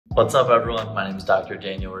What's up everyone, my name is Dr.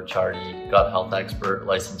 Daniel Ricciardi, gut health expert,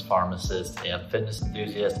 licensed pharmacist, and fitness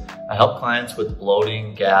enthusiast. I help clients with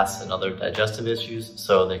bloating, gas, and other digestive issues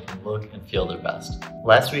so they can look and feel their best.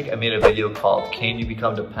 Last week I made a video called Can You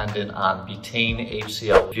Become Dependent on Betaine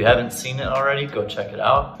HCl? If you haven't seen it already, go check it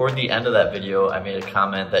out. Toward the end of that video, I made a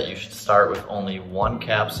comment that you should start with only one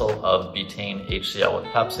capsule of Betaine HCl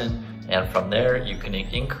with Pepsin, and from there you can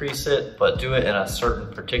increase it, but do it in a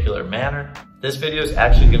certain particular manner. This video is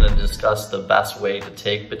actually going to discuss the best way to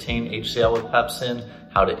take Betaine HCl with Pepsin,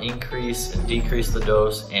 how to increase and decrease the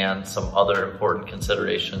dose, and some other important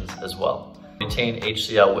considerations as well. Betaine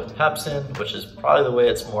HCl with Pepsin, which is probably the way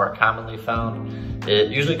it's more commonly found,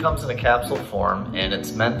 it usually comes in a capsule form and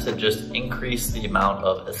it's meant to just increase the amount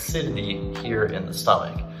of acidity here in the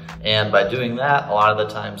stomach. And by doing that, a lot of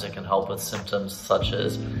the times it can help with symptoms such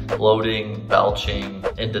as bloating, belching,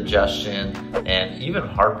 indigestion, and even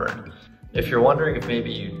heartburn. If you're wondering if maybe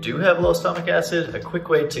you do have low stomach acid, a quick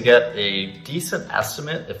way to get a decent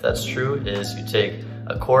estimate, if that's true, is you take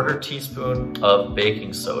a 1/4 teaspoon of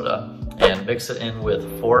baking soda and mix it in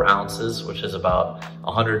with 4 ounces, which is about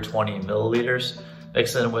 120 milliliters.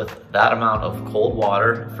 Mix it in with that amount of cold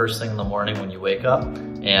water first thing in the morning when you wake up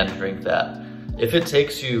and drink that. If it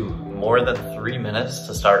takes you more than 3 minutes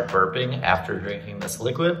to start burping after drinking this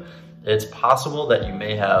liquid, it's possible that you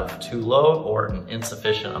may have too low or an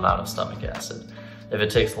insufficient amount of stomach acid. If it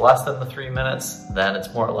takes less than the 3 minutes, then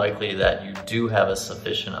it's more likely that you do have a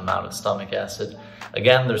sufficient amount of stomach acid.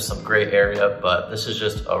 Again, there's some gray area, but this is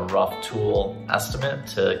just a rough tool estimate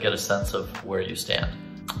to get a sense of where you stand.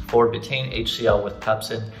 For Betaine HCl with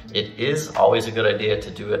Pepsin, it is always a good idea to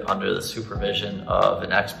do it under the supervision of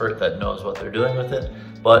an expert that knows what they're doing with it.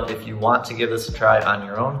 But if you want to give this a try on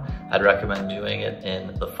your own, I'd recommend doing it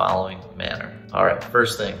in the following manner. All right,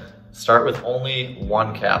 first thing, start with only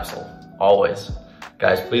 1 capsule, always.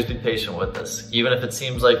 Guys, please be patient with this. Even if it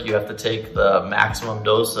seems like you have to take the maximum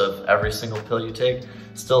dose of every single pill you take,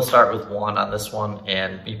 still start with 1 on this one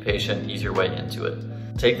and be patient, ease your way into it.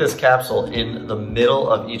 Take this capsule in the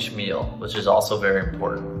middle of each meal, which is also very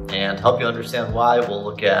important. And to help you understand why, we'll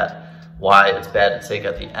look at why it's bad to take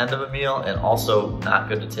at the end of a meal and also not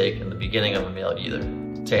good to take in the beginning of a meal either.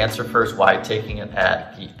 To answer first why taking it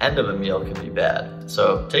at the end of a meal can be bad.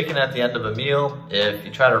 So taking it at the end of a meal, if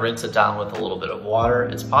you try to rinse it down with a little bit of water,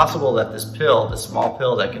 it's possible that this pill, this small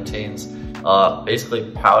pill that contains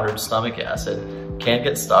basically powdered stomach acid, can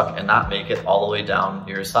get stuck and not make it all the way down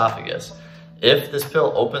your esophagus. If this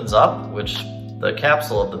pill opens up, which the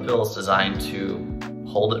capsule of the pill is designed to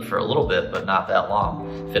hold it for a little bit, but not that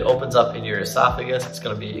long. If it opens up in your esophagus, it's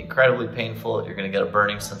gonna be incredibly painful. You're gonna get a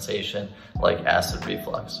burning sensation like acid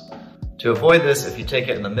reflux. To avoid this, if you take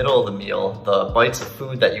it in the middle of the meal, the bites of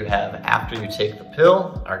food that you have after you take the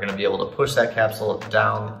pill are gonna be able to push that capsule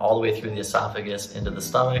down all the way through the esophagus into the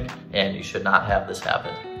stomach, and you should not have this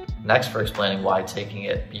happen. Next, for explaining why taking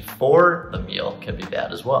it before the meal can be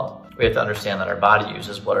bad as well. We have to understand that our body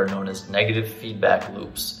uses what are known as negative feedback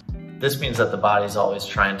loops. This means that the body is always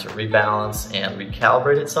trying to rebalance and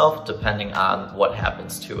recalibrate itself depending on what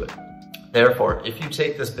happens to it. Therefore, if you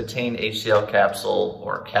take this Betaine HCl capsule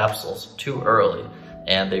or capsules too early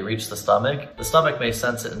and they reach the stomach may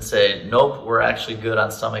sense it and say, nope, we're actually good on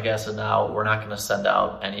stomach acid now. We're not gonna send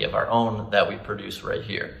out any of our own that we produce right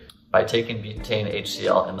here. By taking Betaine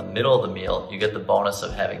HCl in the middle of the meal, you get the bonus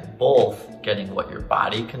of having both getting what your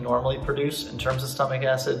body can normally produce in terms of stomach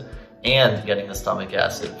acid and getting the stomach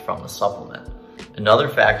acid from the supplement. Another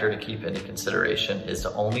factor to keep into consideration is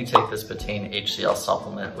to only take this Betaine HCl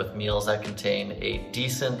supplement with meals that contain a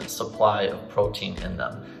decent supply of protein in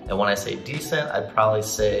them. And when I say decent, I'd probably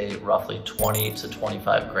say roughly 20 to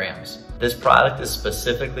 25 grams. This product is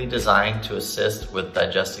specifically designed to assist with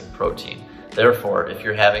digesting protein. Therefore, if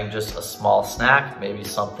you're having just a small snack, maybe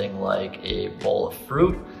something like a bowl of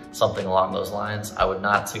fruit, something along those lines, I would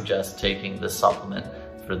not suggest taking this supplement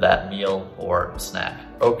for that meal or snack.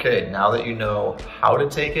 Okay, now that you know how to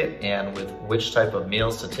take it and with which type of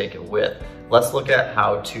meals to take it with, let's look at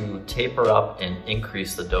how to taper up and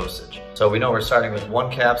increase the dosage. So we know we're starting with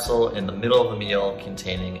 1 capsule in the middle of the meal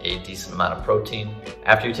containing a decent amount of protein.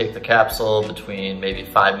 After you take the capsule, between maybe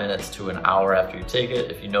 5 minutes to an hour after you take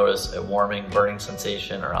it, if you notice a warming, burning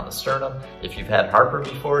sensation around the sternum, if you've had heartburn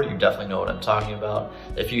before, you definitely know what I'm talking about.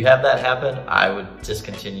 If you have that happen, I would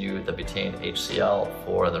discontinue the Betaine HCl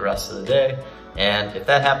for the rest of the day. And if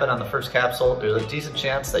that happened on the first capsule, there's a decent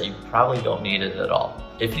chance that you probably don't need it at all.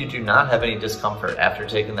 If you do not have any discomfort after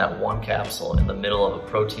taking that 1 capsule in the middle of a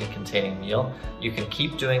protein-containing meal, you can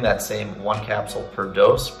keep doing that same 1 capsule per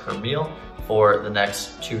dose per meal for the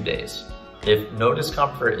next 2 days. If no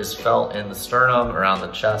discomfort is felt in the sternum, around the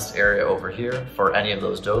chest area over here for any of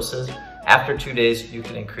those doses, after 2 days, you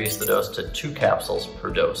can increase the dose to 2 capsules per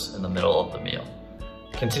dose in the middle of the meal.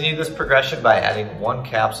 Continue this progression by adding 1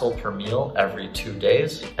 capsule per meal every 2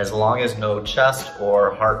 days, as long as no chest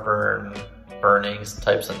or heartburn, burnings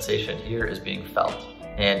type sensation here is being felt.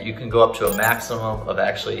 And you can go up to a maximum of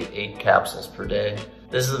actually 8 capsules per day.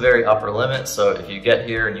 This is a very upper limit, so if you get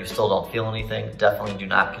here and you still don't feel anything, definitely do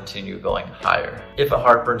not continue going higher. If a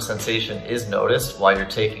heartburn sensation is noticed while you're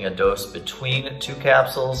taking a dose between 2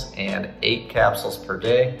 capsules and 8 capsules per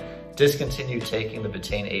day, discontinue taking the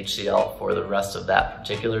Betaine HCl for the rest of that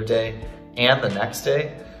particular day and the next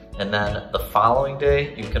day. And then the following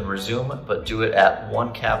day, you can resume, but do it at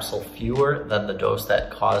 1 capsule fewer than the dose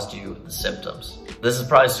that caused you the symptoms. This is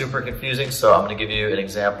probably super confusing, so I'm gonna give you an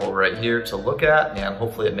example right here to look at, and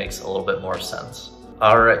hopefully it makes a little bit more sense.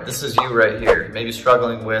 All right, this is you right here. You may be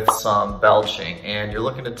struggling with some belching, and you're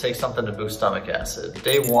looking to take something to boost stomach acid.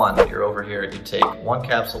 Day 1, you're over here, you take 1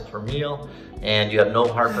 capsule per meal, and you have no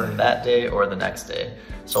heartburn that day or the next day.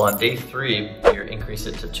 So on day 3, you increase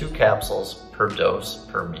it to 2 capsules per dose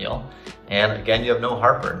per meal. And again, you have no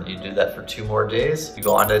heartburn. You do that for 2 more days. You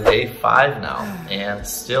go on to day 5 now, and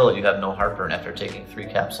still you have no heartburn after taking 3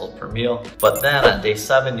 capsules per meal. But then on day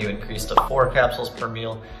 7, you increase to 4 capsules per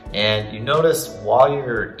meal. And you notice while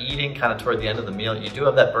you're eating kind of toward the end of the meal, you do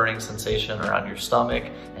have that burning sensation around your stomach,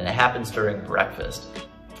 and it happens during breakfast.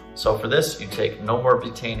 So for this, you take no more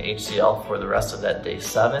Betaine HCl for the rest of that day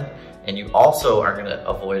 7. And you also are gonna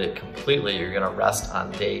avoid it completely. You're gonna rest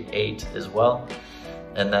on day 8 as well.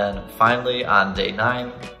 And then finally on day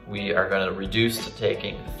 9, we are gonna reduce to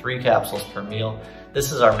taking 3 capsules per meal.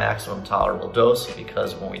 This is our maximum tolerable dose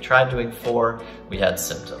because when we tried doing 4, we had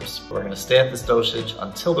symptoms. We're gonna stay at this dosage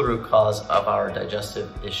until the root cause of our digestive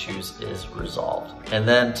issues is resolved. And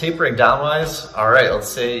then tapering downwise, all right, let's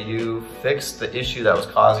say you fixed the issue that was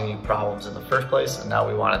causing you problems in the first place, and now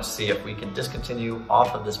we wanted to see if we can discontinue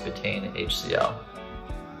off of this Betaine HCl.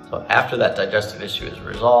 So after that digestive issue is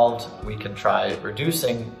resolved, we can try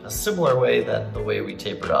reducing a similar way than the way we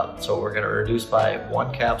tapered up. So we're gonna reduce by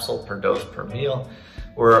 1 capsule per dose per meal.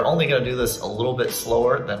 We're only gonna do this a little bit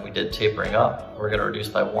slower than we did tapering up. We're gonna reduce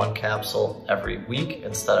by 1 capsule every week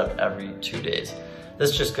instead of every 2 days.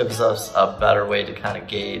 This just gives us a better way to kind of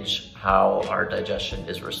gauge how our digestion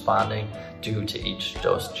is responding due to each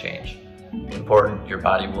dose change. Important, your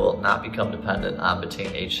body will not become dependent on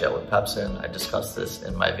Betaine HCl with Pepsin. I discussed this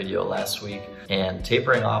in my video last week, and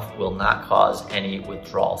tapering off will not cause any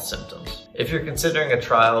withdrawal symptoms. If you're considering a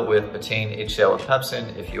trial with Betaine HCl with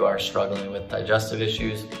Pepsin, if you are struggling with digestive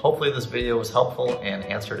issues, hopefully this video was helpful and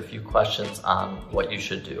answered a few questions on what you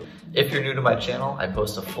should do. If you're new to my channel, I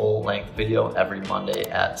post a full-length video every Monday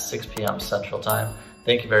at 6 p.m. Central Time.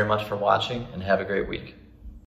 Thank you very much for watching and have a great week.